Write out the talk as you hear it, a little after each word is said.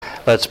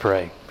Let's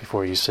pray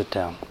before you sit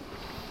down.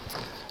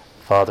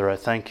 Father, I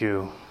thank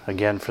you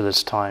again for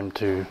this time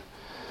to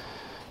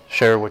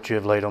share what you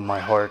have laid on my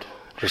heart.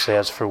 Just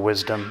ask for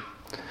wisdom.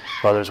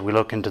 Father, as we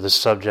look into the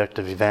subject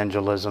of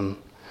evangelism,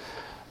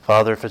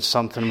 Father, if it's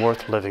something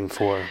worth living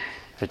for,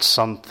 it's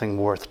something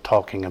worth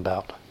talking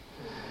about.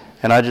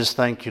 And I just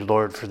thank you,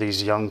 Lord, for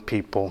these young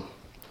people.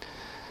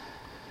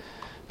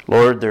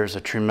 Lord, there's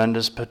a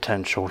tremendous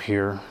potential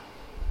here,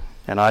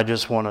 and I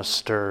just want to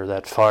stir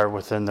that fire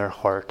within their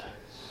heart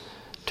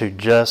to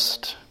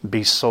just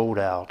be sold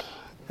out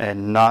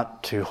and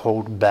not to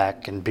hold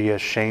back and be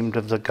ashamed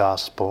of the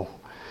gospel.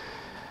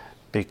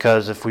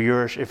 Because if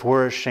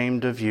we're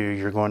ashamed of you,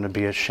 you're going to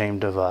be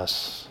ashamed of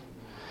us.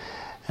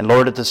 And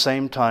Lord, at the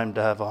same time,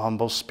 to have a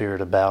humble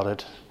spirit about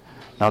it.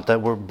 Not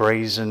that we're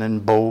brazen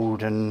and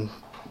bold and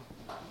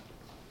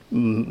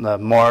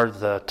mar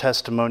the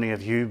testimony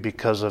of you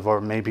because of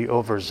our maybe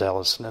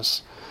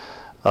overzealousness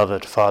of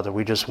it, Father.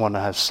 We just want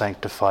to have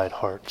sanctified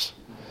hearts.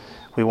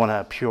 We want to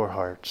have pure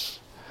hearts.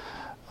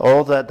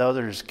 All that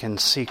others can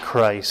see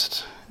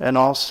Christ. And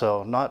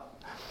also,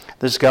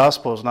 this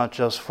gospel is not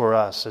just for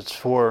us, it's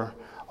for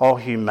all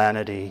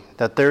humanity,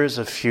 that there is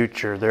a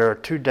future. There are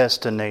two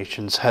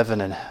destinations,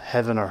 heaven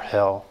or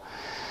hell.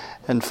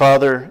 And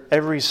Father,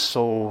 every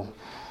soul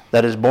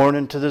that is born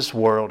into this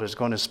world is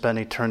going to spend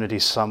eternity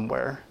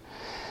somewhere.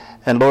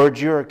 And Lord,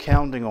 you are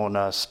counting on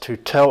us to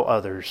tell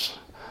others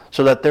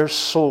so that their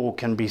soul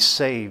can be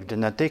saved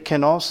and that they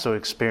can also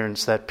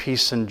experience that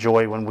peace and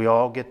joy when we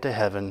all get to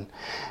heaven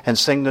and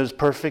sing those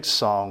perfect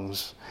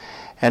songs.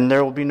 And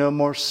there will be no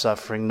more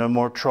suffering, no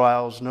more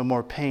trials, no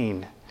more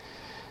pain.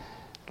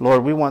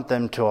 Lord, we want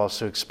them to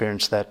also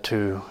experience that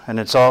too. And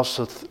it's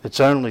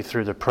only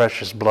through the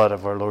precious blood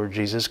of our Lord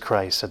Jesus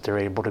Christ that they're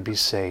able to be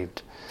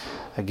saved.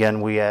 Again,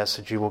 we ask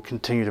that you will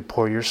continue to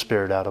pour your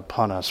Spirit out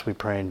upon us. We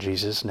pray in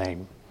Jesus'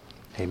 name.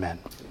 Amen.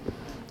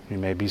 You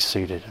may be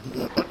seated.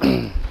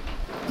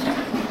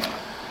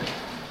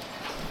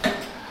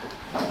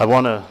 I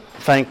want to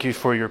thank you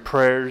for your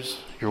prayers,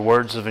 your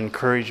words of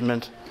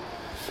encouragement.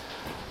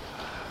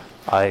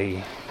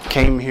 I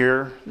came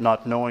here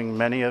not knowing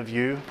many of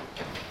you,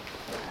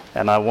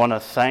 and I want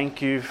to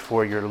thank you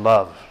for your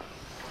love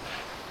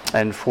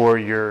and for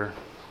your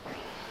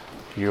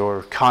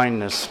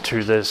kindness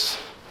to this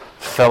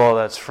fellow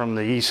that's from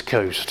the East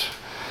Coast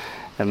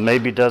and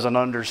maybe doesn't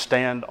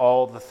understand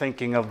all the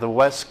thinking of the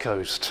West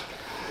Coast.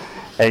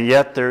 And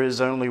yet there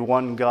is only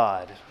one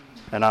God.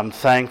 And I'm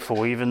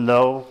thankful, even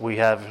though we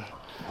have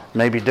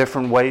maybe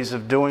different ways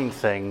of doing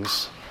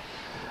things,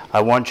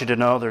 I want you to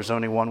know there's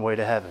only one way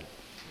to heaven.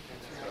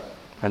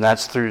 And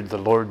that's through the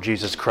Lord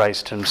Jesus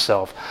Christ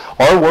himself.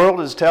 Our world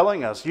is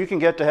telling us you can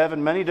get to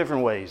heaven many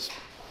different ways.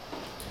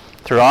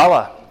 Through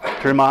Allah,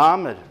 through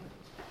Muhammad.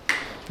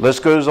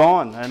 List goes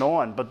on and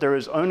on. But there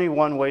is only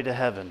one way to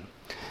heaven.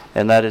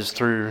 And that is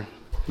through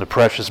the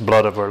precious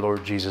blood of our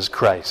Lord Jesus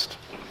Christ.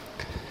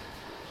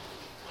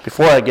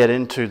 Before I get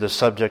into the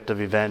subject of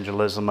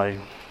evangelism,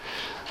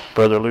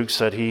 Brother Luke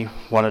said he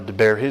wanted to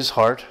bear his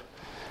heart,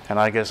 and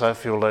I guess I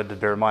feel led to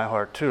bear my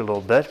heart too a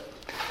little bit.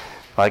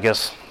 I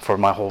guess for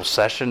my whole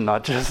session,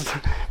 not just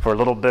for a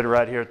little bit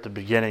right here at the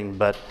beginning.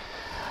 But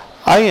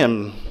I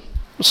am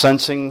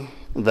sensing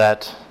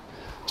that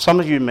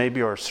some of you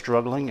maybe are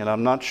struggling, and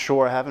I'm not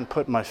sure, I haven't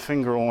put my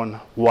finger on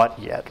what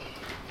yet.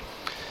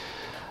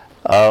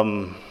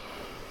 I've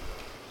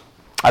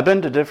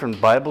been to different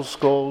Bible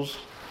schools.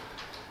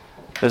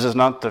 This is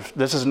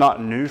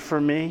not new for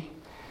me.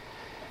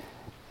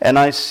 And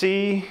I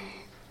see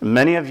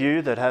many of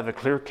you that have a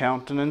clear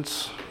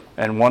countenance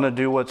and want to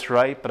do what's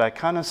right, but I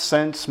kind of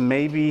sense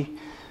maybe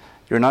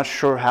you're not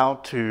sure how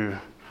to.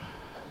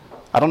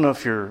 I don't know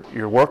if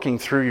you're working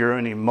through your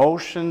own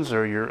emotions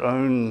or your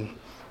own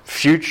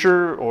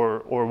future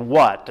or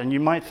what. And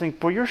you might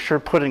think, well, you're sure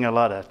putting a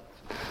lot of.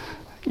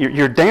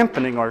 You're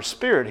dampening our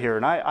spirit here,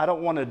 and I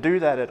don't want to do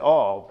that at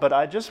all. But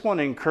I just want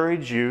to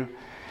encourage you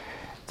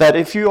that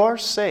if you are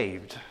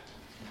saved,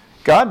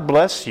 God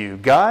bless you.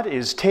 God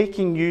is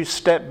taking you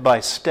step by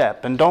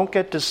step, and don't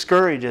get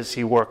discouraged as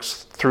He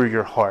works through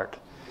your heart.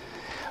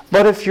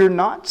 But if you're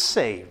not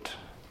saved,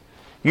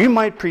 you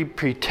might be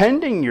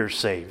pretending you're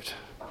saved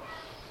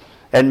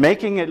and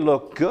making it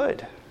look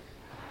good.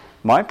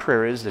 My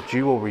prayer is that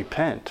you will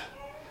repent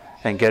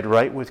and get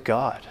right with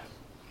God.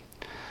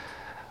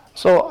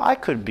 So I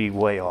could be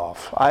way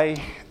off.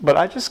 But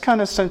I just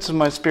kind of sense in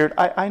my spirit,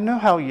 I know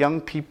how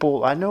young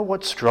people, I know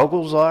what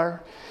struggles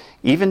are,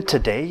 even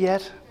today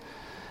yet.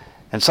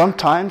 And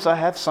sometimes I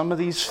have some of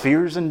these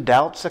fears and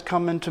doubts that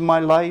come into my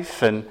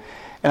life, and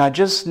I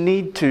just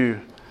need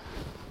to,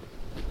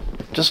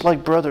 just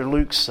like Brother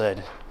Luke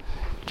said,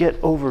 get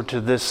over to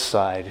this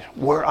side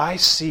where I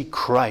see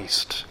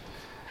Christ.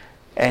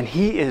 And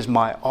He is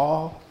my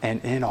all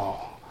and in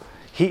all.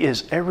 He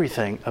is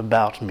everything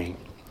about me.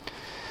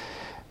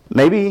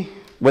 Maybe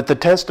with the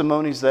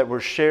testimonies that were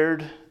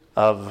shared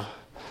of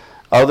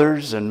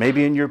others, and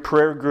maybe in your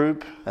prayer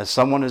group, as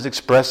someone is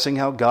expressing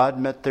how God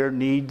met their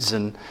needs,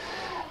 and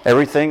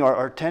everything.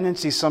 Our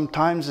tendency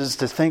sometimes is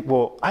to think,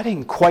 well, I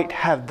didn't quite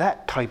have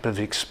that type of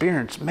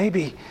experience.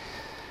 Maybe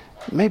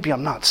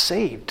I'm not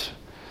saved.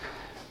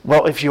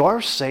 Well, if you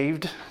are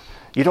saved,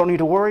 you don't need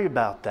to worry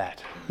about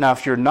that. Now,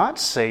 if you're not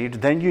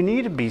saved, then you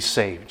need to be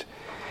saved.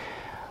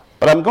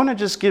 But I'm going to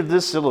just give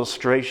this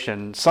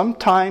illustration.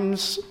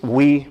 Sometimes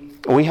we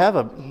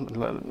have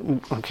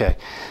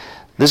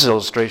this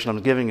illustration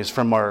I'm giving is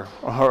from our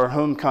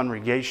home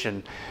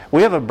congregation.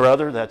 We have a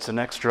brother that's an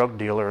ex-drug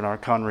dealer in our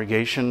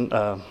congregation,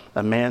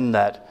 a man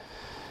that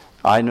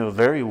I know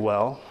very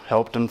well,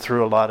 helped him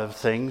through a lot of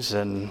things,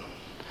 and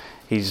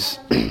he's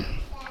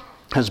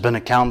has been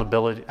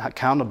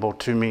accountable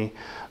to me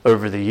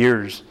over the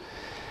years.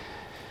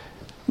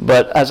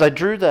 But as I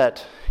drew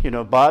that,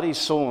 body,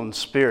 soul, and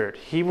spirit,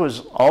 he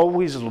was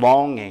always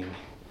longing,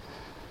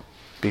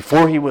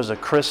 before he was a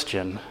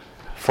Christian,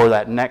 for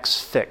that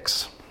next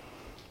fix.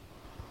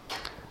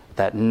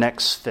 That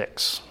next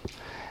fix.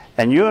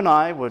 And you and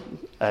I would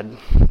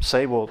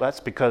say, well, that's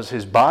because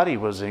his body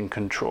was in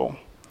control.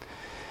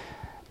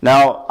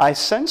 Now, I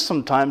sense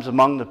sometimes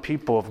among the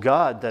people of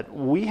God that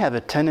we have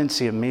a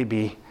tendency of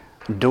maybe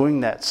doing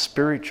that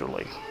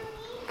spiritually.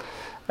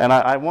 And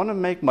I want to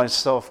make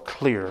myself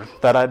clear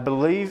that I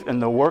believe in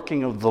the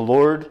working of the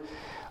Lord,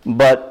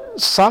 but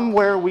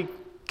somewhere we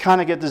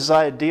kind of get this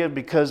idea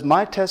because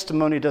my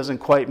testimony doesn't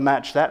quite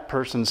match that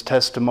person's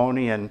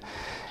testimony,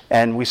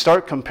 and we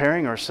start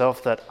comparing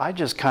ourselves that I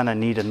just kind of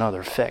need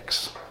another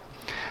fix.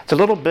 It's a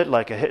little bit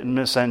like a hit and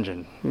miss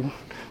engine.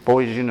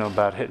 Boys, you know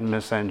about hit and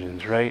miss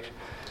engines, right?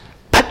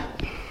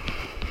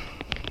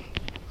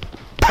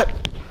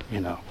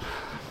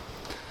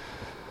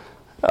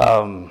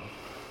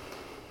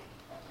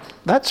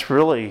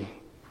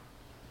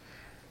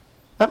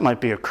 That might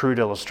be a crude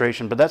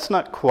illustration, but that's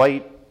not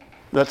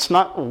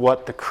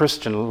what the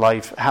Christian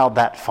life, how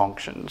that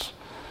functions.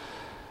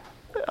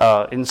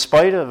 In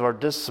spite of our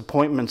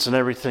disappointments and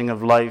everything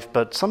of life,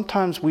 but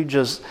sometimes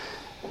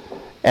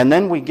and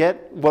then we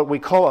get what we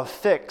call a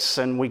fix,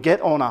 and we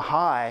get on a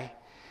high,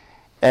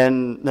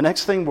 and the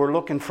next thing we're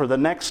looking for the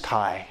next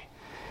high.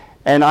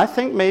 And I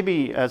think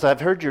maybe, as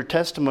I've heard your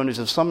testimonies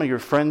of some of your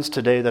friends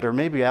today that are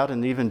maybe out in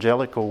the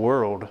evangelical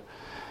world,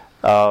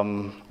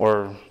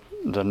 or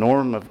the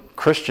norm of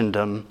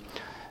Christendom,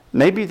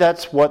 maybe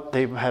that's what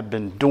they have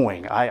been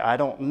doing. I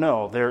don't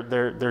know.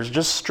 There's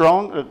just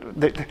strong.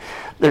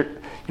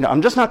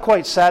 I'm just not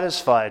quite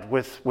satisfied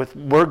with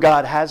where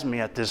God has me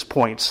at this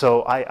point.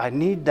 So I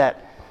need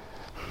that.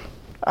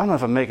 I don't know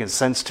if I'm making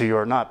sense to you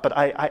or not, but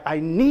I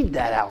need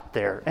that out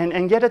there.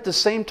 And yet at the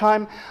same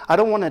time, I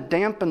don't want to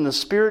dampen the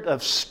spirit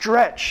of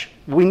stretch.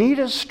 We need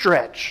a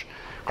stretch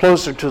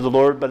closer to the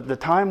Lord, but at the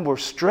time we're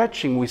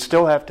stretching, we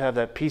still have to have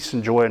that peace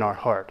and joy in our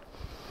heart.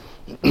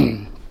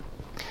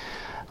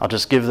 I'll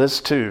just give this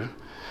too.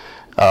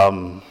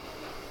 Talking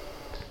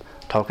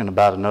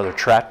about another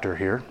tractor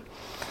here.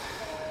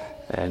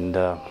 And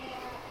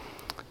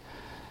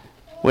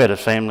we had a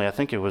family, I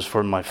think it was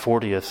for my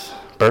 40th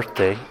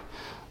birthday.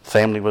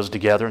 Family was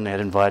together and they had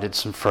invited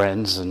some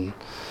friends, and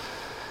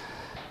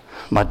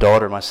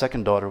my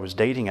second daughter was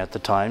dating at the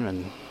time,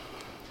 and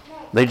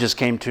they just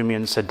came to me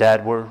and said,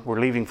 "Dad, we're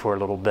leaving for a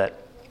little bit."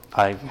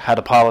 I had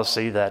a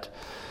policy that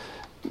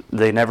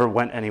they never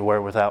went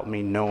anywhere without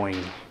me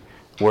knowing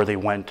where they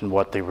went and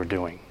what they were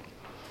doing.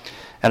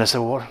 And I said,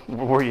 "Well,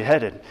 where are you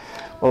headed?"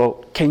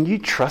 "Well, can you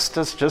trust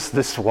us just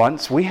this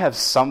once? We have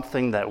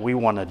something that we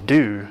want to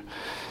do."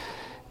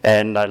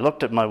 And I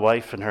looked at my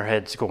wife, and her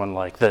head's going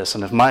like this.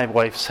 And if my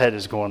wife's head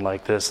is going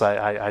like this,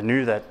 I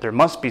knew that there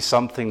must be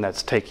something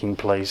that's taking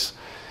place.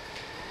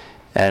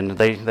 And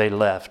they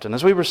left. And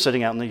as we were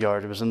sitting out in the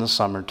yard, it was in the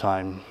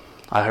summertime,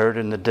 I heard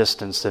in the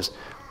distance this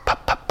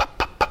pop, pop, pop,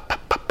 pop, pop,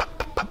 pop,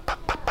 pop,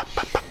 pop,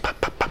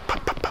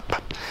 pop, pop,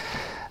 pop.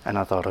 And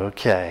I thought,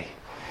 okay.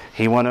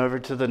 He went over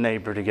to the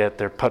neighbor to get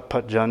their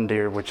putt-putt John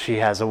Deere, which he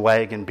has a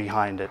wagon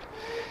behind it.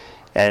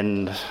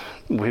 And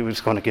he was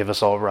going to give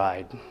us all a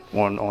ride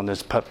on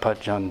this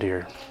putt-putt John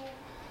Deere.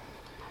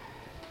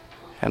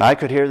 And I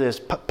could hear this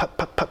putt putt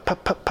putt putt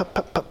putt putt putt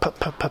putt putt putt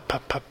putt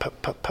putt putt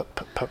putt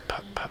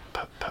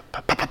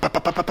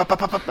putt putt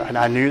putt putt, and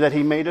I knew that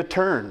he made a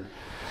turn.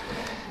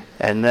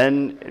 And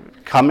then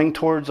coming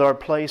towards our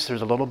place,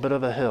 there's a little bit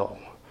of a hill,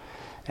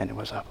 and it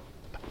was a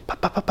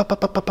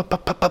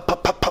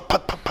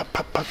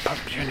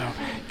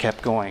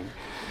kept going.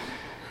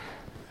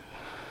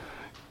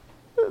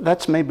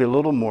 That's maybe a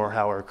little more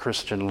how our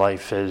Christian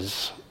life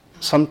is.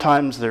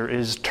 Sometimes there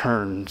is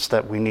turns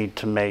that we need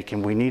to make,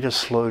 and we need to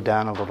slow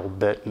down a little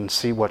bit and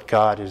see what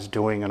God is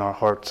doing in our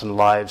hearts and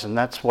lives, and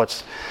that's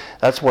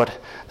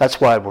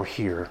why we're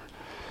here.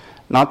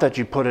 Not that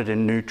you put it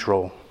in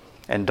neutral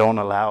and don't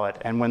allow it.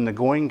 And when the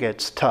going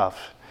gets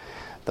tough,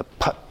 the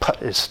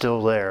putt-putt is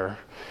still there,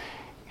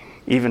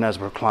 even as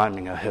we're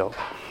climbing a hill.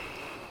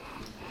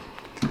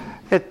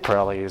 It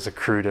probably is a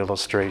crude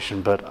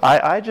illustration, but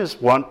I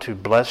just want to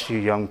bless you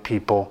young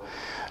people.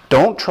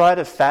 Don't try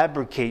to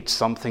fabricate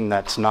something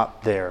that's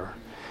not there.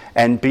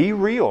 And be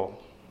real.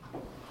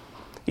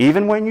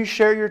 Even when you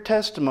share your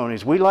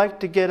testimonies, we like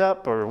to get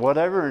up or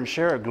whatever and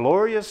share a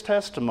glorious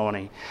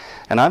testimony.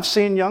 And I've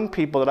seen young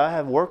people that I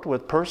have worked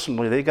with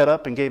personally, they got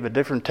up and gave a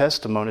different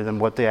testimony than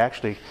what they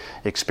actually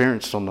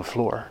experienced on the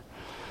floor.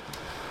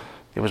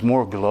 It was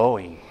more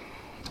glowing.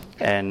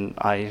 And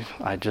I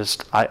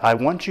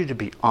want you to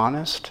be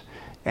honest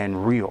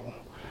and real.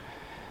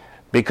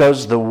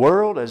 Because the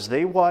world, as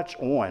they watch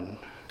on,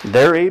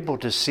 they're able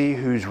to see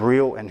who's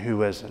real and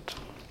who isn't.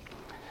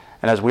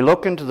 And as we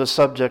look into the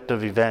subject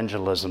of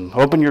evangelism,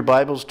 open your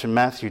Bibles to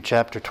Matthew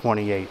chapter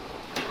 28.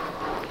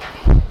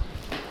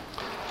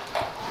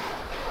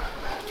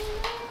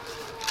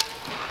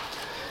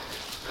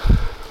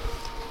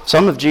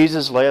 Some of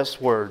Jesus'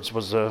 last words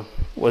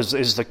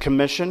is the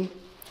commission.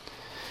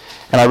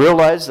 And I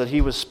realized that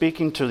he was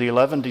speaking to the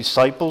 11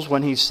 disciples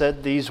when he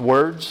said these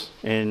words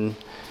in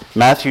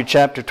Matthew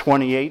chapter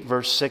 28,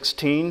 verse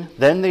 16.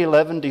 Then the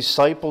 11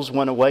 disciples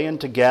went away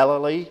into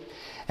Galilee,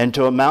 and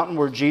to a mountain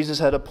where Jesus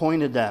had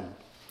appointed them.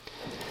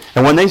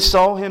 And when they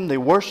saw him, they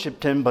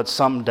worshipped him, but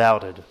some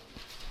doubted.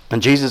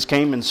 And Jesus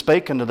came and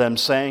spake unto them,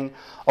 saying,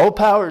 All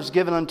power is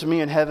given unto me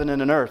in heaven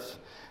and in earth.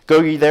 Go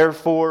ye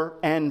therefore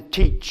and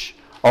teach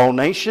all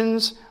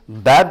nations,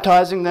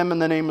 baptizing them in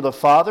the name of the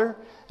Father,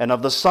 and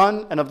of the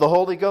Son, and of the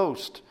Holy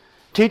Ghost,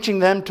 teaching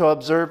them to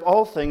observe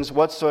all things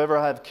whatsoever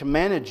I have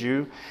commanded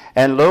you.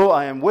 And lo,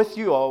 I am with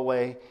you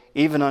always,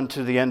 even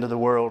unto the end of the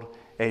world.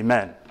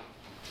 Amen.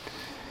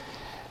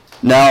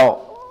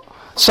 Now,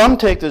 some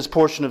take this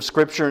portion of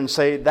Scripture and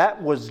say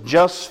that was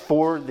just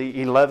for the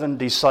 11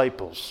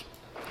 disciples.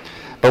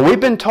 But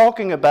we've been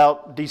talking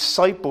about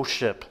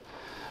discipleship.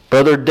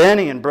 Brother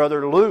Denny and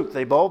Brother Luke,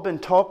 they've all been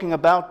talking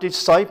about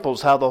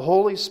disciples, how the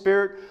Holy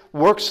Spirit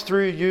works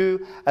through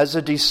you as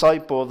a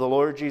disciple of the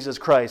Lord Jesus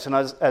Christ. And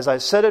as I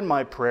said in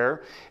my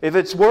prayer, if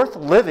it's worth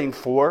living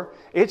for,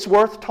 it's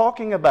worth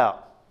talking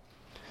about.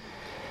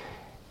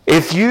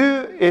 If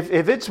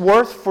it's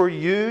worth for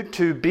you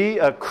to be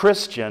a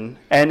Christian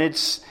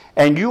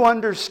and you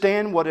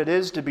understand what it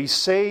is to be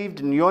saved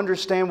and you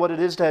understand what it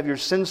is to have your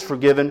sins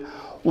forgiven,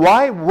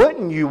 why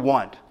wouldn't you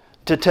want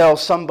to tell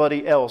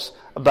somebody else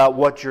about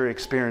what you're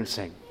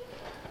experiencing?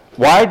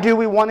 Why do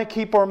we want to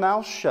keep our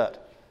mouths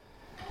shut?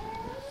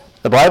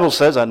 The Bible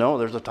says, I know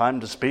there's a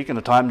time to speak and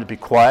a time to be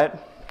quiet.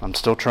 I'm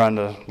still trying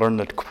to learn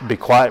the be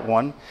quiet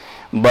one.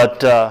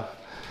 But,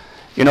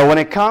 when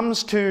it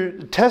comes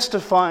to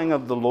testifying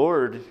of the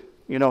Lord,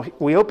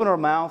 we open our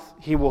mouth,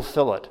 He will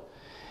fill it.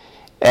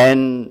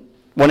 And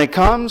when it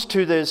comes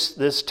to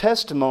this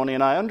testimony,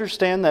 and I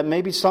understand that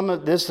maybe some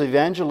of this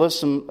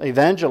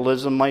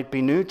evangelism might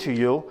be new to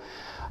you,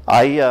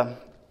 I've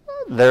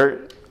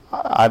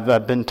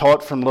been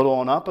taught from little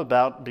on up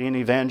about being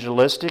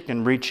evangelistic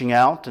and reaching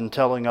out and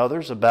telling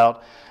others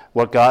about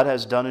what God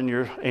has done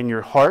in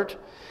your heart.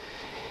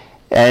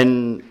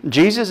 And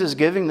Jesus is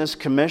giving this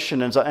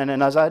commission,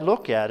 and as I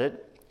look at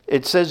it,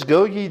 it says,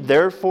 "Go ye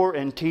therefore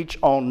and teach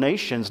all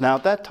nations." Now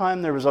at that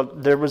time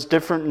there was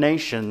different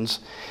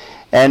nations,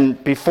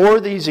 and before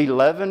these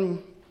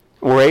 11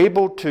 were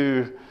able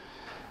to,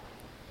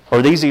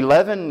 or these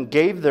 11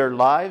 gave their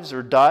lives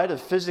or died a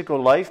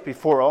physical life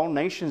before all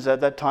nations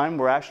at that time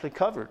were actually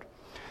covered.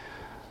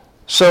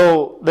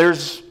 So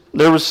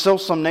there was still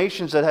some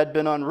nations that had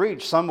been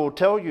unreached. Some will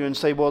tell you and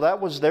say, well,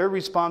 that was their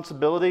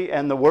responsibility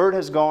and the word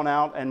has gone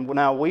out and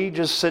now we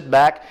just sit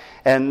back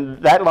and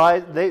that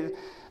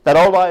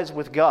all lies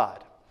with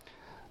God.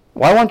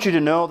 Well, I want you to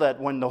know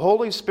that when the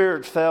Holy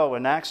Spirit fell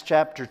in Acts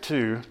chapter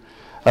 2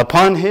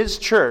 upon His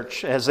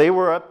church, as they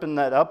were up in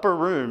that upper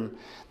room,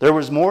 there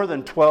was more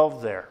than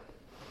 12 there.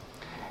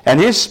 And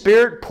His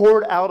Spirit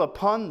poured out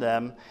upon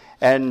them,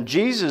 and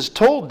Jesus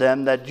told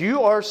them that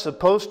you are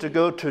supposed to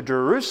go to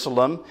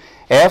Jerusalem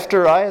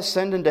after I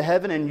ascend into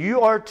heaven, and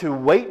you are to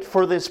wait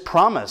for this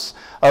promise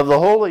of the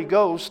Holy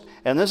Ghost.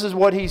 And this is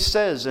what He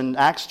says in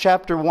Acts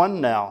chapter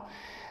 1 now,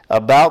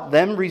 about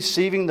them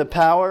receiving the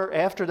power.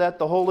 After that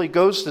the Holy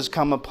Ghost has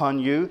come upon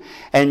you,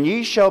 and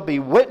ye shall be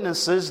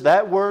witnesses.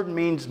 That word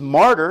means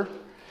martyr.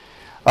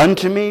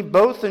 Unto me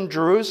both in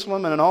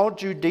Jerusalem and in all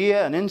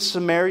Judea and in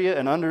Samaria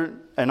and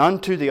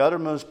unto the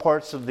uttermost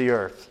parts of the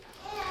earth.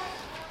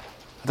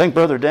 I think,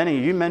 Brother Denny,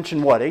 you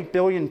mentioned 8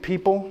 billion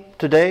people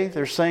today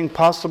they're saying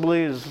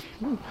possibly is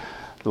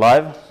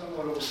live?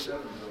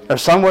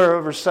 Somewhere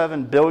over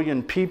 7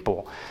 billion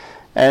people.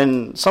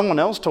 And someone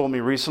else told me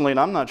recently, and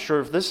I'm not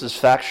sure if this is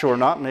factual or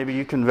not, maybe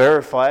you can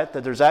verify it,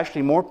 that there's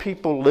actually more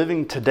people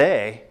living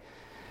today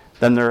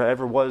than there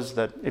ever was,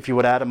 that if you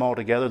would add them all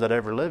together, that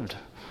ever lived.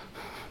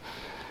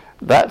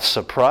 That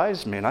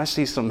surprised me, and I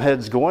see some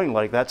heads going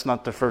like that's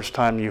not the first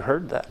time you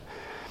heard that.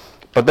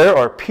 But there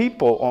are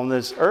people on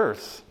this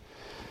earth,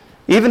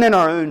 even in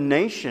our own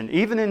nation,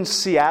 even in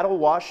Seattle,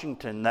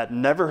 Washington, that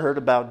never heard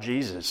about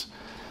Jesus.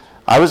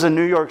 I was in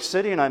New York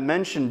City and I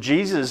mentioned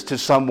Jesus to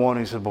someone.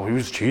 He said, well,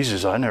 who's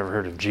Jesus? I never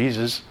heard of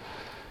Jesus.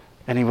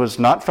 And he was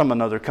not from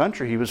another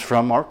country. He was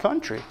from our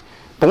country,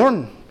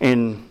 born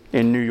in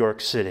New York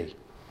City.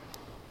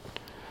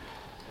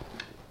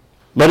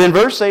 But in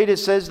verse 8 it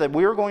says that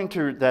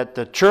that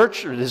the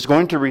church is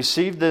going to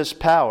receive this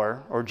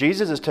power, or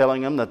Jesus is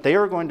telling them that they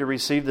are going to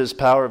receive this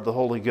power of the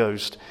Holy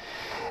Ghost.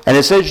 And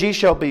it says, ye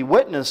shall be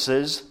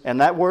witnesses, and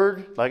that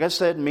word, like I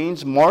said,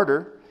 means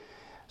martyr.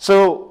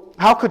 So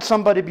how could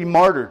somebody be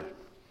martyred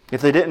if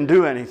they didn't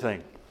do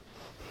anything?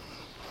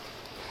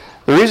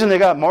 The reason they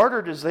got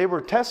martyred is they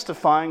were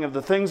testifying of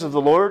the things of the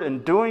Lord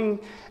and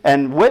doing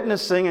and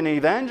witnessing and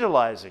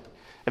evangelizing.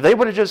 If they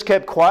would have just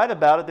kept quiet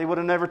about it, they would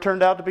have never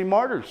turned out to be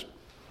martyrs.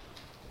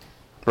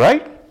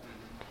 Right?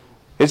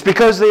 It's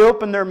because they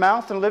opened their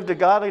mouth and lived a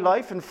godly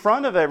life in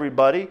front of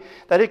everybody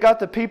that it got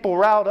the people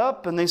riled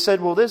up, and they said,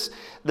 well,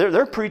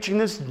 they're preaching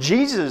this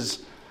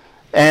Jesus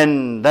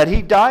and that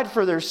He died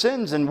for their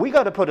sins, and we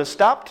got to put a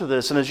stop to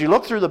this. And as you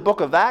look through the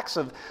book of Acts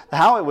of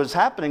how it was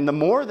happening, the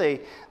more the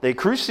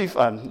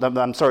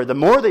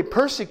more they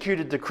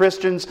persecuted the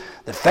Christians,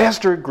 the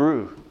faster it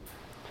grew.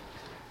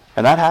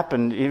 And that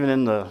happened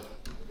even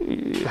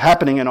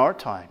happening in our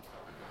time.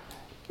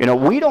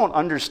 We don't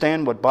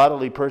understand what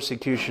bodily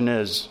persecution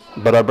is,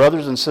 but our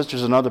brothers and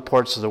sisters in other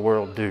parts of the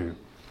world do.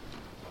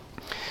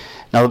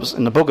 Now,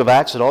 in the book of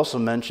Acts, it also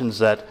mentions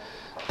that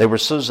they were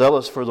so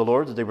zealous for the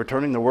Lord that they were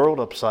turning the world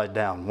upside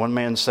down. One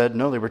man said,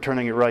 no, they were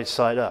turning it right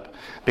side up.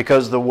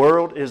 Because the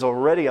world is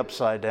already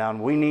upside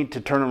down, we need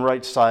to turn them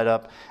right side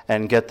up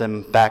and get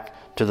them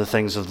back to the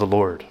things of the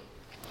Lord.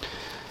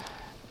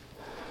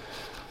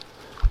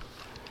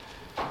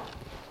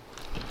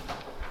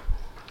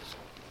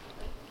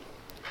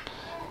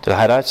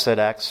 Had I said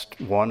Acts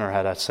 1 or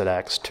had I said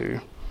Acts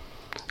 2?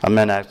 I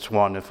meant Acts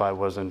 1 if I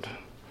wasn't.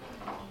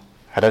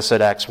 Had I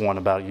said Acts 1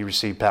 about you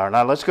receive power.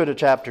 Now let's go to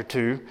chapter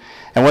 2.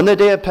 And when the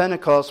day of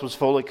Pentecost was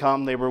fully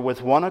come, they were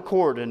with one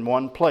accord in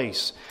one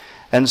place.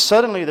 And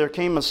suddenly there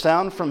came a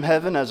sound from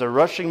heaven as a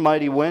rushing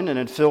mighty wind, and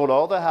it filled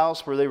all the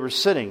house where they were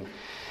sitting.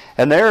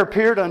 And there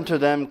appeared unto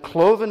them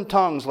cloven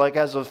tongues like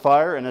as of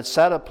fire, and it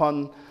sat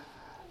upon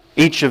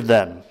each of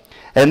them.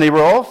 And they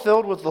were all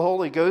filled with the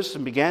Holy Ghost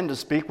and began to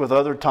speak with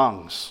other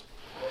tongues,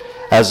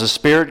 as the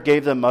Spirit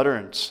gave them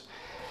utterance.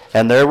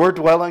 And there were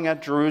dwelling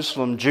at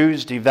Jerusalem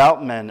Jews,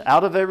 devout men,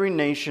 out of every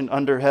nation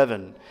under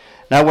heaven.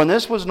 Now when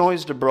this was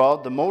noised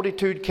abroad, the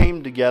multitude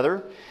came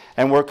together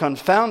and were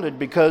confounded,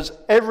 because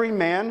every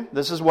man,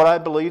 this is what I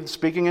believe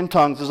speaking in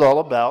tongues is all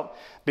about,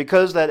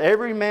 because that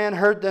every man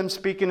heard them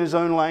speak in his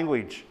own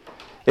language.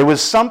 It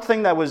was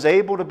something that was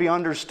able to be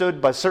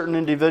understood by certain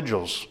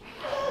individuals.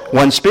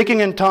 When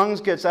speaking in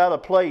tongues gets out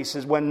of place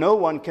is when no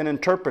one can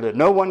interpret it.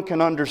 No one can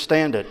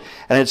understand it.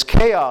 And it's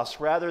chaos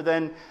rather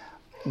than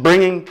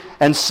bringing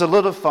and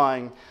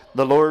solidifying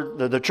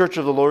the church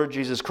of the Lord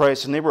Jesus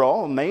Christ. And they were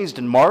all amazed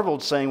and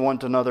marveled, saying one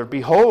to another,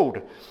 behold,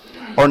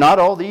 are not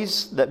all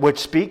these that which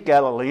speak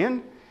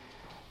Galilean?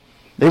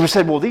 They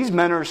said, well, these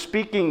men are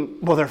speaking,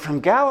 well, they're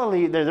from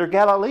Galilee. They're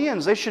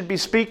Galileans. They should be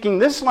speaking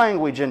this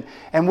language. And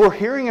we're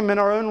hearing them in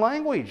our own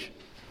language.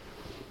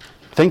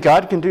 Think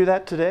God can do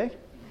that today?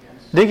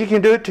 Think He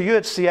can do it to you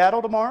at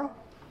Seattle tomorrow?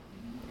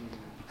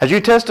 As you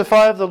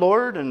testify of the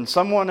Lord and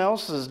someone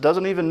else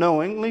doesn't even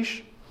know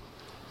English,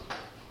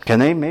 can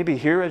they maybe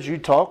hear as you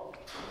talk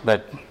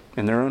that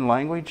in their own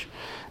language?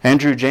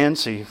 Andrew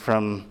Yancey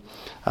from,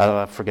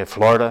 I forget,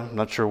 Florida, I'm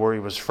not sure where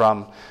he was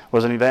from,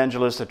 was an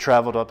evangelist that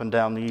traveled up and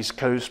down the East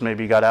Coast,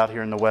 maybe got out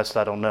here in the West,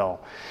 I don't know.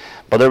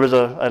 But there was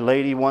a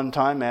lady one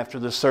time after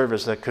the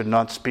service that could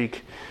not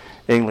speak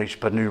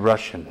English but knew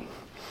Russian.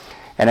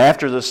 And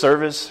after the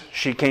service,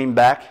 she came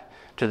back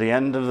to the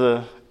end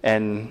of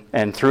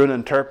and through an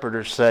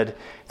interpreter said,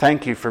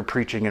 thank you for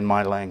preaching in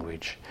my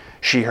language.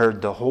 She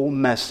heard the whole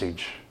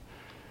message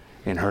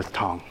in her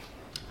tongue.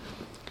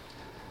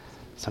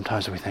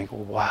 Sometimes we think,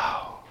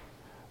 wow.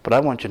 But I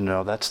want you to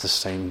know that's the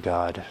same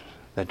God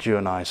that you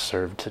and I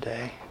serve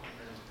today.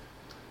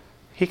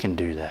 He can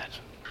do that.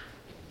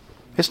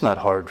 It's not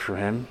hard for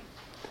Him.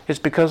 It's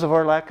because of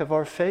our lack of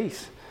our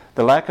faith,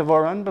 the lack of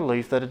our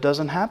unbelief that it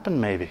doesn't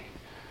happen maybe.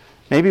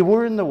 Maybe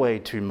we're in the way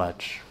too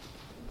much.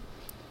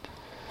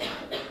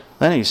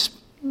 Then he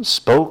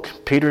spoke.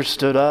 Peter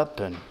stood up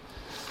and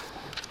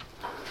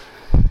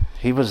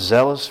he was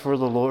zealous for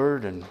the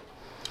Lord, and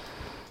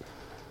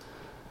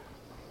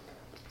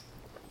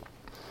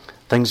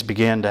things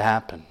began to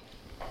happen.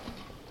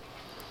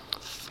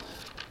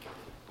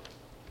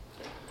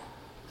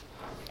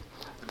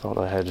 Thought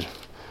I had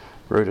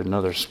wrote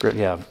another script.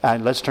 Yeah,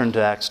 let's turn to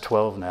Acts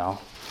 12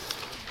 now.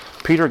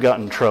 Peter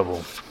got in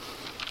trouble.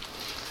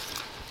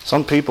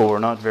 Some people were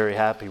not very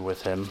happy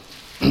with him.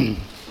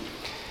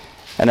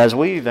 And as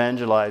we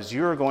evangelize,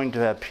 you are going to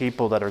have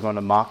people that are going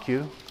to mock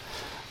you.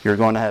 You're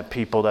going to have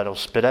people that will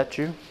spit at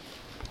you.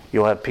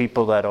 You'll have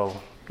people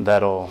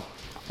that'll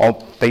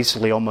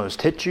basically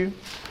almost hit you.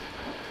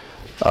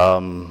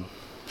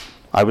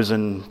 I was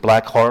in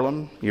Black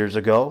Harlem years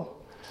ago,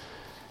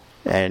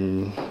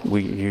 and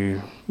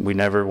we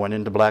never went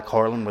into Black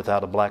Harlem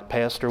without a black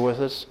pastor with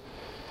us.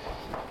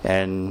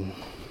 And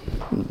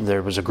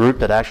there was a group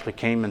that actually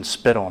came and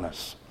spit on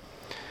us.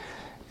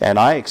 And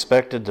I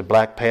expected the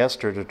black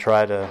pastor to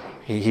try to...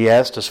 He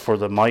asked us for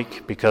the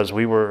mic because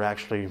we were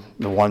actually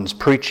the ones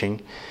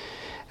preaching.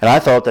 And I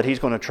thought that he's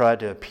going to try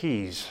to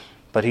appease,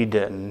 but he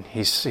didn't.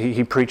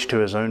 He preached to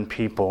his own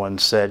people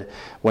and said,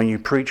 when you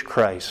preach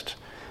Christ,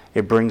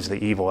 it brings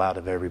the evil out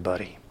of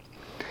everybody.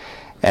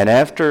 And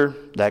after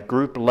that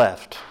group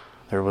left,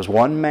 there was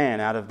one man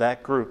out of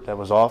that group that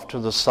was off to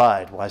the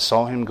side. I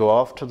saw him go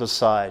off to the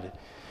side.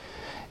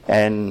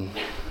 And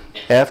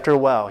after a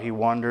while, he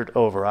wandered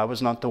over. I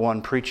was not the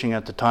one preaching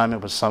at the time.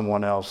 It was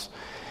someone else.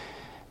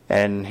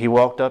 And he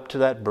walked up to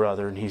that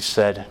brother and he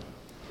said,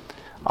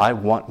 I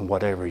want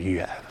whatever you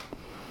have.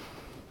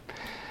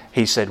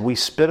 He said, we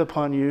spit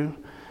upon you.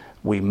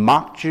 We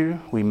mocked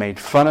you. We made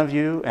fun of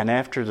you. And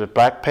after the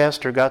black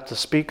pastor got the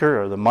speaker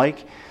or the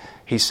mic,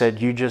 he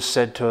said, you just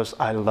said to us,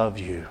 I love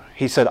you.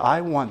 He said,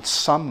 I want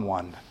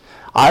someone.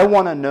 I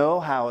want to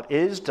know how it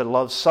is to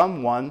love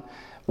someone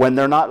when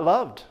they're not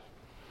loved.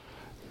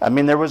 I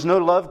mean, there was no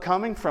love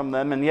coming from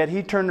them, and yet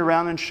he turned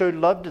around and showed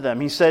love to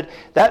them. He said,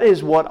 that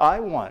is what I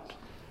want,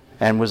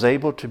 and was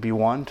able to be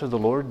won to the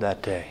Lord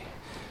that day.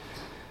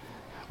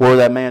 Where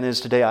that man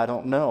is today, I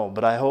don't know,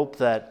 but I hope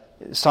that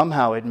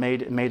somehow it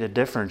made a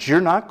difference.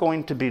 You're not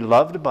going to be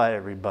loved by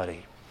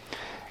everybody,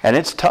 and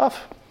it's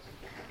tough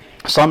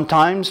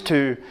sometimes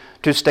to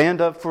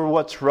stand up for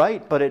what's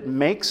right, but it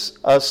makes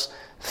us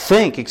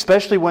think,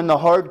 especially when the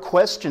hard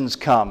questions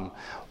come.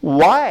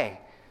 Why,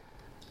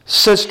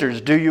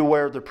 sisters, do you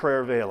wear the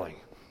prayer veiling?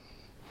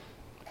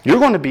 You're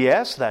going to be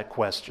asked that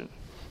question.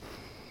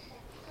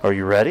 Are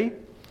you ready?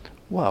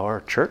 Well,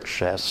 our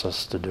church asks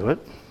us to do it.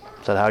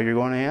 Is that how you're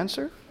going to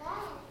answer?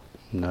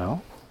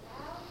 No.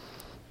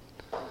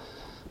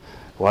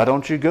 Why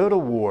don't you go to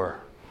war?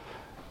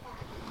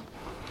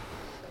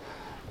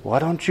 Why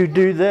don't you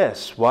do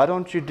this? Why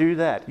don't you do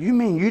that? You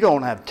mean you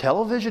don't have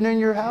television in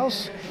your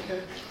house?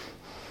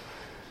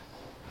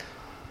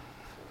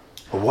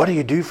 Well, what do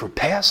you do for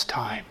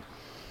pastime?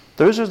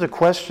 Those are the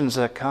questions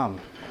that come.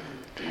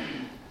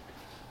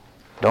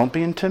 Don't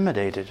be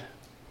intimidated,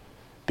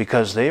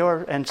 because they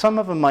are, and some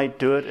of them might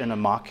do it in a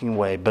mocking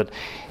way, but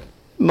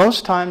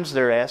most times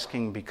they're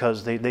asking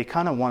because they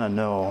kind of want to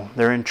know.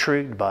 They're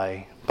intrigued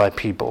by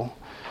people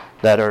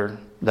that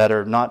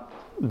are not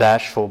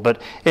bashful.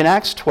 But in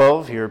Acts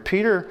 12 here,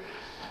 Peter,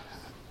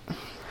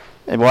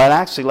 well, in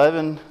Acts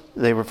 11,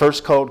 they were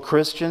first called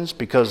Christians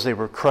because they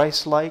were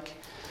Christ-like.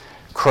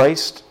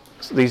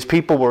 These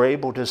people were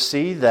able to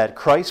see that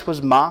Christ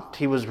was mocked,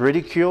 He was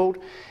ridiculed,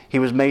 He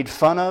was made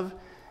fun of,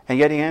 and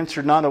yet He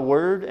answered not a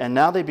word. And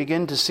now they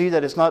begin to see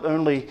that it's not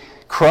only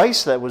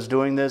Christ that was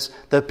doing this,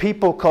 the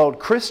people called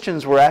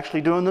Christians were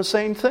actually doing the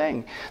same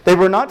thing. They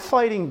were not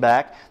fighting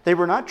back. They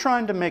were not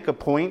trying to make a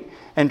point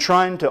and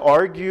trying to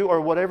argue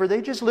or whatever.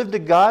 They just lived a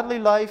godly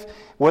life,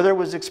 whether it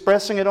was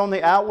expressing it on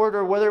the outward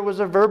or whether it was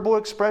a verbal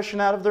expression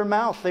out of their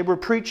mouth. They were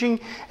preaching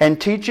and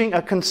teaching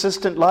a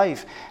consistent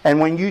life. And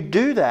when you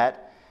do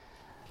that,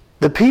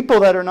 the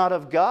people that are not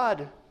of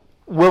God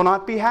will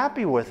not be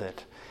happy with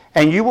it.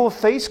 And you will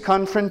face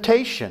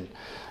confrontation.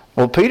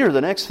 Well, Peter,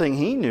 the next thing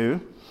he knew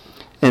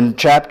in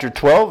chapter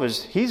 12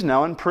 is he's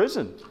now in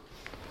prison.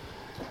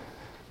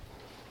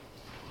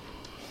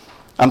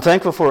 I'm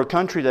thankful for a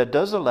country that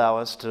does allow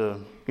us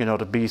to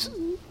be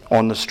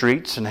on the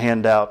streets and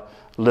hand out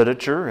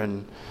literature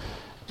and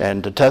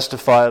to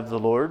testify of the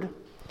Lord.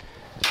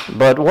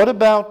 But what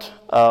about,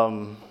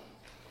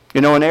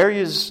 in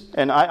areas,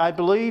 and I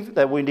believe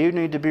that we do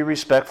need to be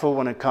respectful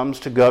when it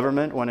comes to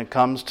government, when it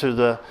comes to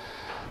the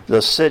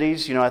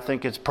cities. I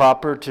think it's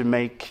proper to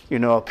make,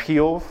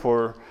 appeal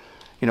for,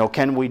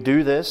 can we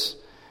do this?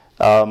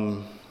 But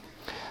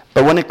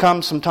when it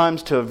comes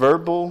sometimes to a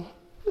verbal,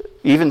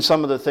 even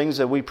some of the things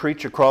that we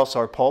preach across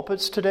our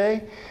pulpits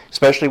today,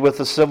 especially with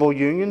the civil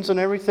unions and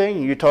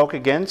everything, you talk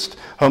against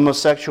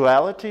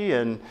homosexuality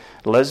and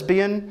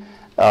lesbian,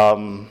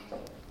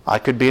 I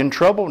could be in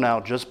trouble now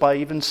just by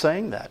even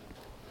saying that.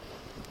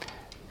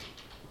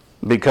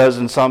 Because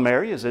in some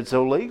areas it's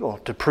illegal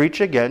to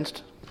preach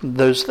against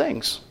those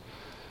things.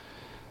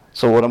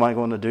 So what am I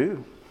going to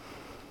do?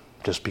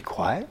 Just be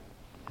quiet?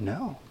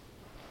 No.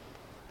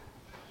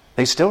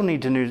 They still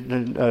need to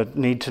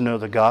know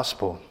the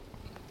gospel.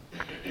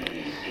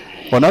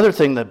 Well, another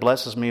thing that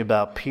blesses me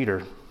about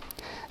Peter,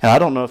 and I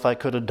don't know if I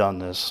could have done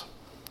this.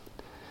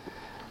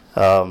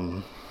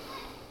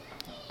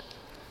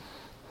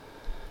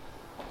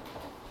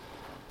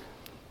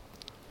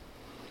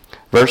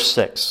 Verse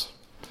 6.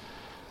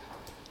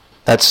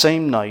 That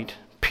same night,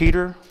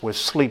 Peter was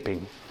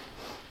sleeping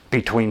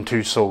between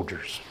two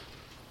soldiers.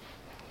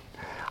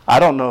 I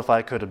don't know if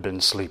I could have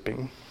been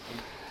sleeping.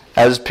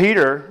 As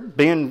Peter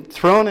being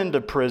thrown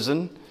into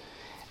prison,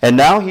 and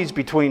now he's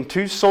between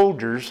two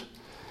soldiers,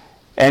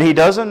 and he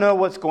doesn't know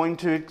what's going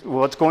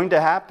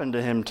to happen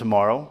to him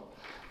tomorrow,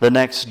 the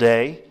next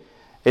day.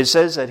 It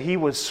says that he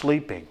was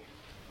sleeping.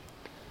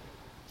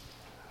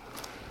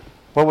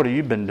 What would have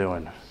you been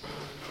doing?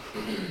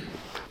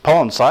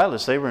 Paul and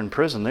Silas, they were in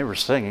prison. They were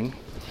singing.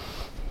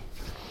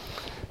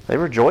 They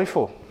were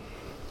joyful.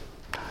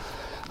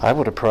 I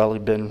would have probably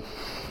been,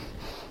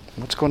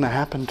 what's going to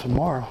happen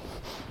tomorrow?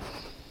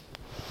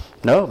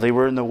 No, they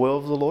were in the will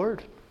of the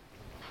Lord.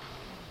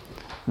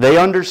 They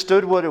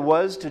understood what it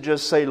was to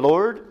just say,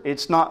 Lord,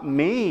 it's not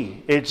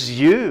me, it's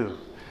you.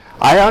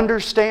 I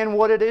understand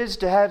what it is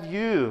to have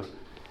you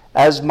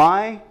as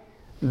my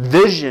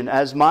vision,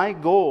 as my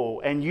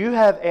goal, and you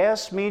have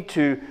asked me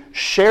to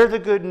share the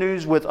good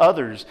news with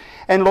others.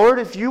 And Lord,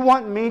 if you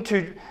want me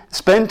to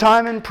spend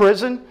time in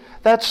prison,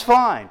 that's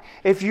fine.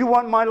 If you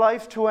want my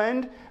life to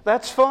end,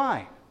 that's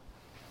fine.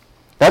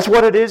 That's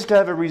what it is to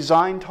have a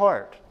resigned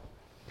heart.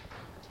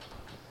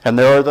 And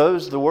there are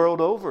those the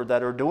world over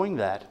that are doing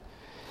that.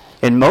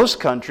 In most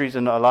countries,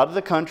 in a lot of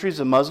the countries,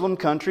 the Muslim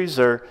countries,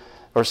 or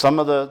some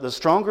of the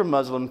stronger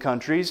Muslim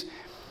countries,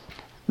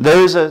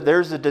 there's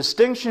a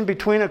distinction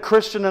between a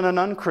Christian and an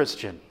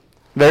unchristian.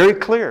 Very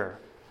clear.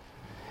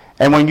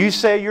 And when you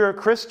say you're a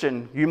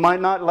Christian, you might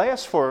not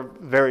last for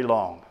very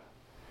long.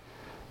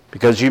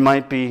 Because you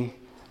might be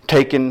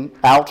taken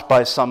out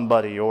by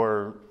somebody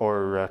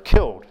or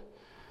killed.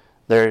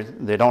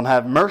 They don't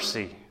have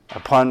mercy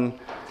upon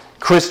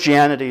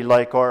Christianity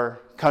like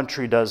our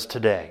country does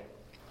today.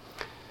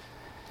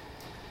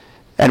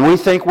 And we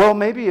think, well,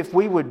 maybe if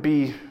we would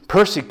be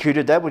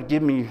persecuted, that would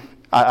give me,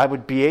 I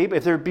would be able,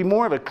 if there would be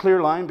more of a clear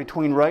line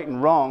between right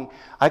and wrong,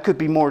 I could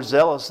be more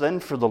zealous then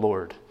for the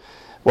Lord.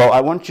 Well,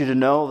 I want you to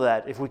know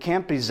that if we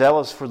can't be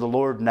zealous for the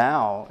Lord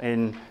now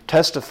in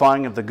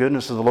testifying of the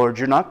goodness of the Lord,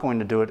 you're not going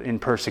to do it in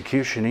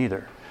persecution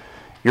either.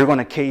 You're going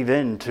to cave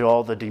in to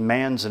all the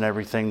demands and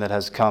everything that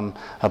has come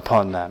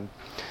upon them.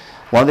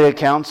 One of the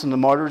accounts in the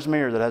Martyr's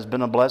Mirror that has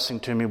been a blessing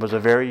to me was a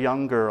very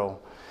young girl.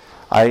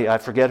 I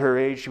forget her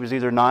age. She was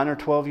either 9 or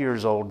 12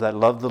 years old that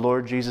loved the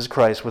Lord Jesus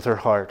Christ with her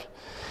heart.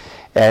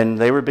 And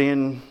they were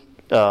being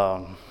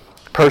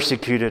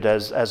persecuted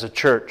as a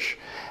church.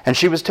 And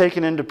she was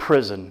taken into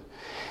prison.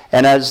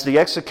 And as the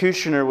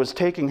executioner was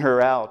taking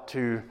her out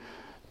to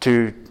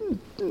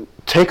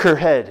take her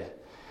head,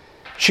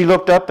 she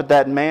looked up at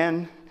that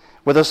man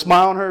with a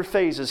smile on her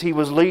face as he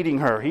was leading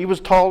her. He was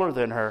taller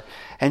than her.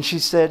 And she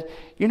said,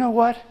 "You know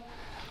what?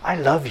 I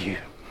love you."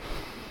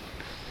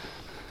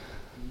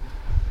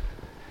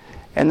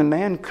 And the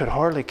man could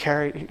hardly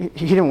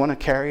he didn't want to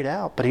carry it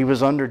out, but he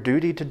was under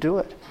duty to do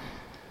it.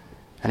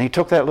 And he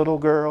took that little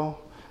girl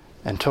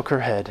and took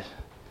her head.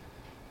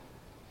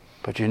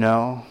 But you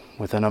know,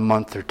 within a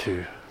month or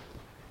two,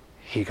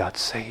 he got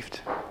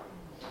saved.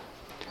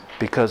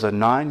 Because a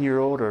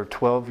 9-year-old or a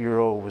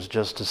 12-year-old was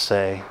just to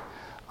say,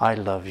 "I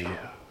love you."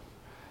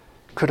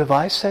 Could have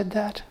I said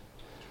that?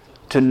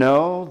 To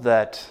know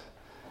that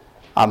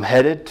I'm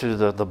headed to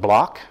the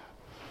block?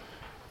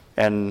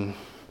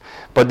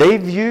 But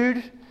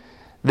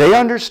they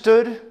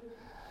understood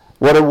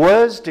what it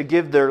was to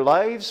give their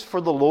lives for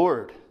the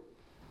Lord.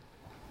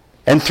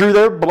 And through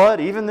their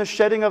blood, even the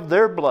shedding of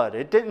their blood,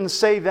 it didn't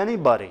save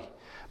anybody.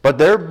 But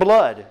their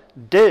blood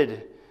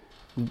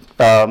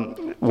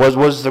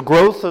was the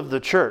growth of the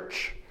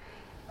church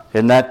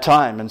in that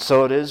time. And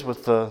so it is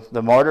with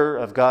the martyr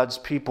of God's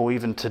people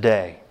even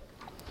today.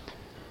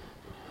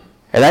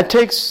 And it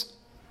takes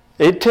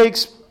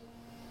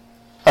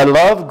a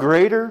love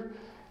greater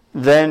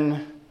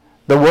than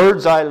the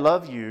words "I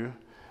love you"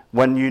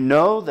 when you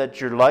know that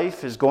your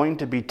life is going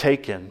to be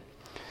taken.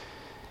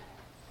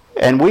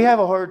 And we have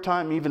a hard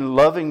time even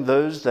loving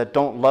those that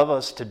don't love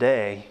us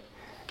today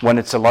when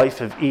it's a life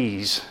of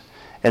ease.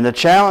 And the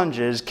challenge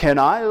is, can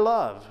I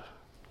love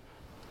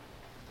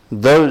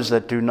those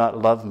that do not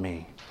love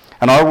me?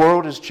 And our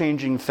world is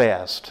changing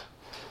fast.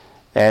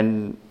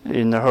 And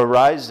in the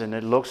horizon,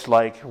 it looks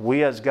like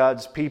we as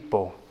God's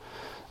people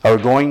are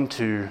going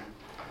to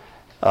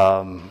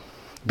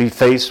be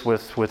faced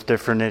with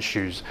different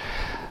issues.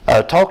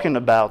 Talking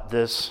about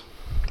this,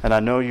 and I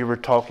know you were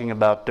talking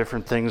about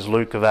different things,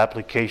 Luke, of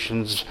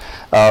applications.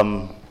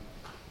 I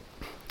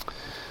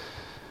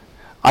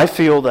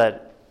feel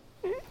that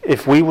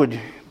if we would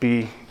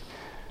be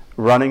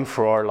running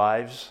for our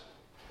lives,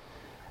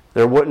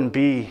 there wouldn't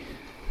be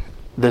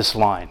this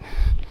line.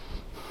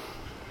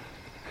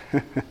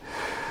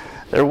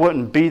 There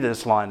wouldn't be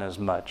this line as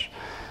much.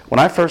 When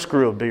I first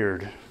grew a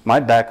beard, my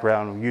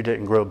background, you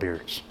didn't grow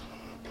beards.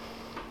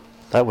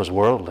 That was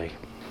worldly.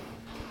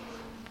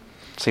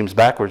 Seems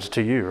backwards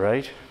to you,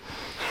 right?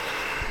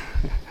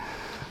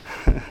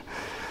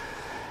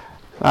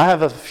 I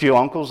have a few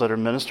uncles that are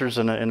ministers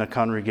in a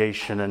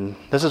congregation, and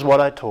this is what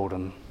I told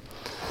them.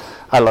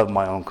 I love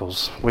my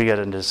uncles. We get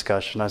in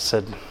discussion. I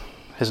said,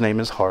 his name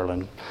is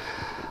Harlan.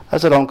 I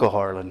said, "Uncle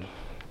Harlan,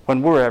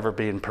 when we're ever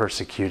being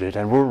persecuted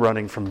and we're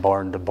running from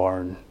barn to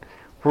barn,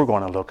 we're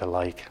going to look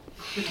alike."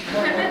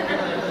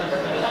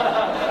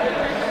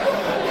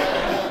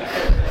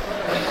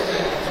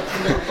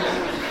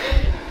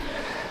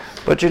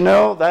 But you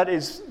know, that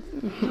is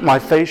my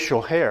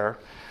facial hair.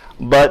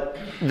 But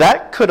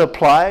that could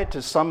apply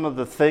to some of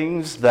the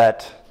things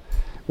that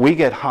we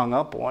get hung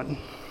up on.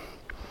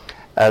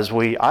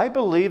 I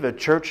believe a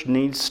church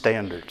needs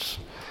standards.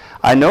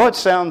 I know it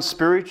sounds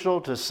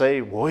spiritual to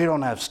say, well, we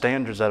don't have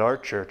standards at our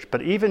church.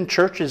 But even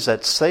churches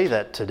that say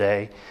that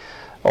today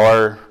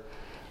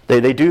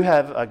they do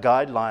have a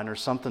guideline or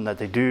something that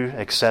they do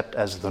accept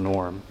as the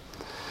norm.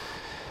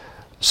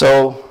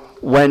 So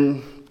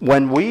when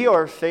when we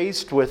are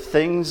faced with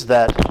things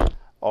that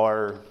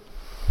are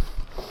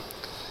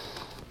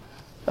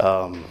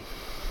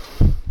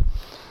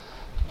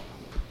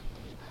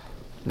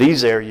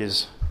these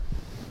areas,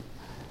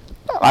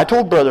 I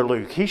told Brother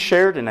Luke, he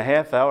shared in a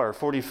half hour,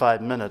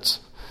 45 minutes,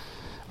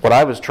 what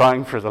I was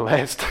trying for the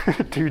last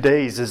 2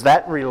 days, is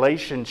that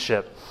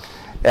relationship.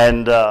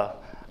 And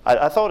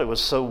I thought it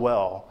was so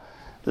well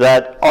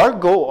that our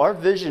goal, our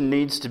vision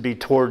needs to be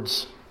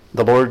towards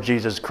the Lord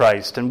Jesus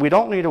Christ. And we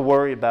don't need to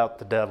worry about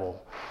the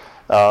devil.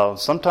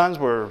 Sometimes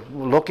we're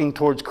looking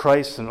towards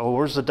Christ and,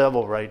 where's the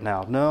devil right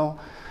now? No,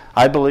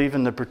 I believe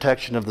in the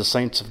protection of the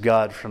saints of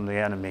God from the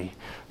enemy,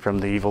 from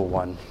the evil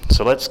one.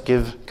 So let's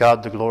give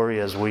God the glory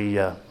as we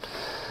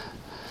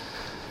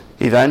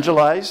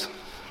evangelize.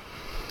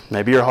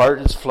 Maybe your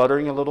heart is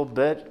fluttering a little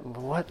bit.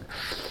 What?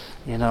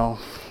 I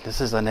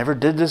never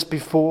did this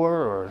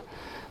before, or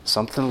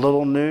something a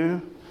little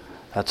new.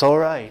 That's all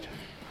right.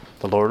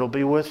 The Lord will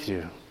be with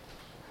you.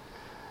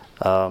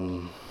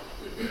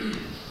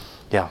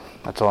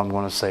 That's all I'm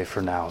going to say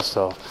for now.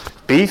 So,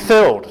 be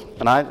filled.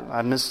 And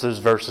I missed those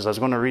verses. I was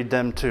going to read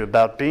them too.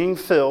 About being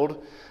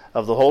filled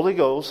of the Holy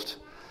Ghost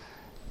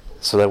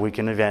so that we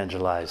can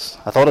evangelize.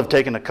 I thought of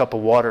taking a cup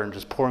of water and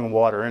just pouring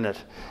water in it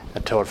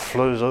until it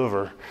flows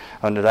over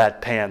under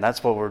that pan.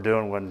 That's what we're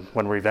doing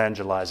when we're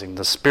evangelizing.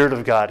 The Spirit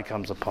of God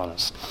comes upon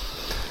us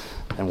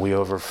and we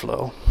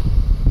overflow.